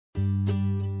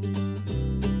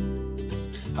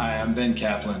Hi, I'm Ben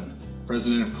Kaplan,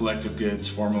 President of Collective Goods,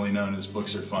 formerly known as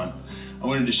Books Are Fun. I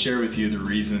wanted to share with you the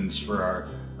reasons for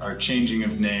our changing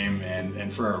of name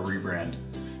and for our rebrand.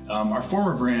 Our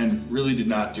former brand really did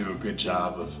not do a good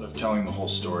job of telling the whole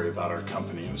story about our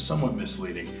company. It was somewhat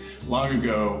misleading. Long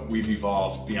ago, we've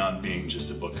evolved beyond being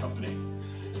just a book company.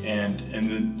 And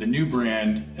the new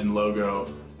brand and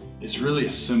logo is really a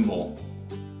symbol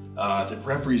that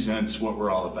represents what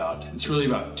we're all about. It's really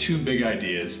about two big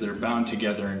ideas that are bound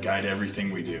together and guide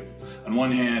everything we do. On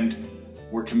one hand,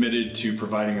 we're committed to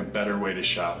providing a better way to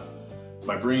shop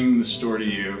by bringing the store to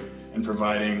you and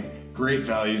providing great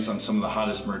values on some of the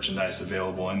hottest merchandise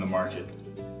available in the market.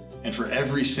 And for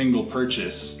every single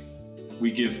purchase,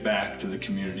 we give back to the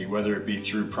community, whether it be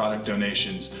through product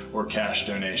donations or cash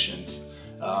donations.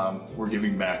 We're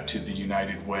giving back to the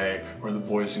United Way or the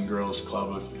Boys and Girls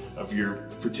Club of your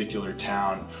particular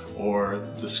town, or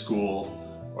the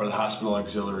school, or the hospital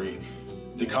auxiliary.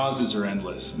 The causes are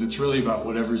endless, and it's really about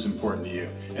whatever's important to you.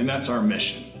 And that's our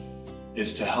mission,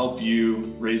 is to help you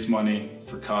raise money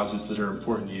for causes that are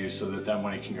important to you so that that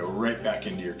money can go right back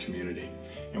into your community.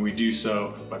 And we do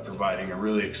so by providing a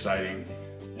really exciting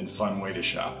and fun way to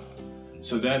shop.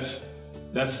 So that's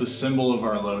the symbol of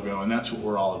our logo, and that's what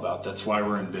we're all about. That's why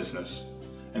we're in business.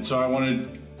 And so I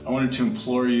wanted to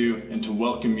implore you and to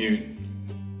welcome you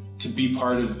to be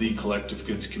part of the Collective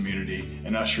Goods community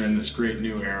and usher in this great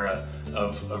new era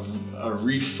of a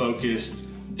refocused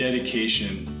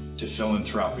dedication to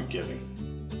philanthropic giving.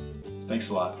 Thanks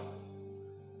a lot.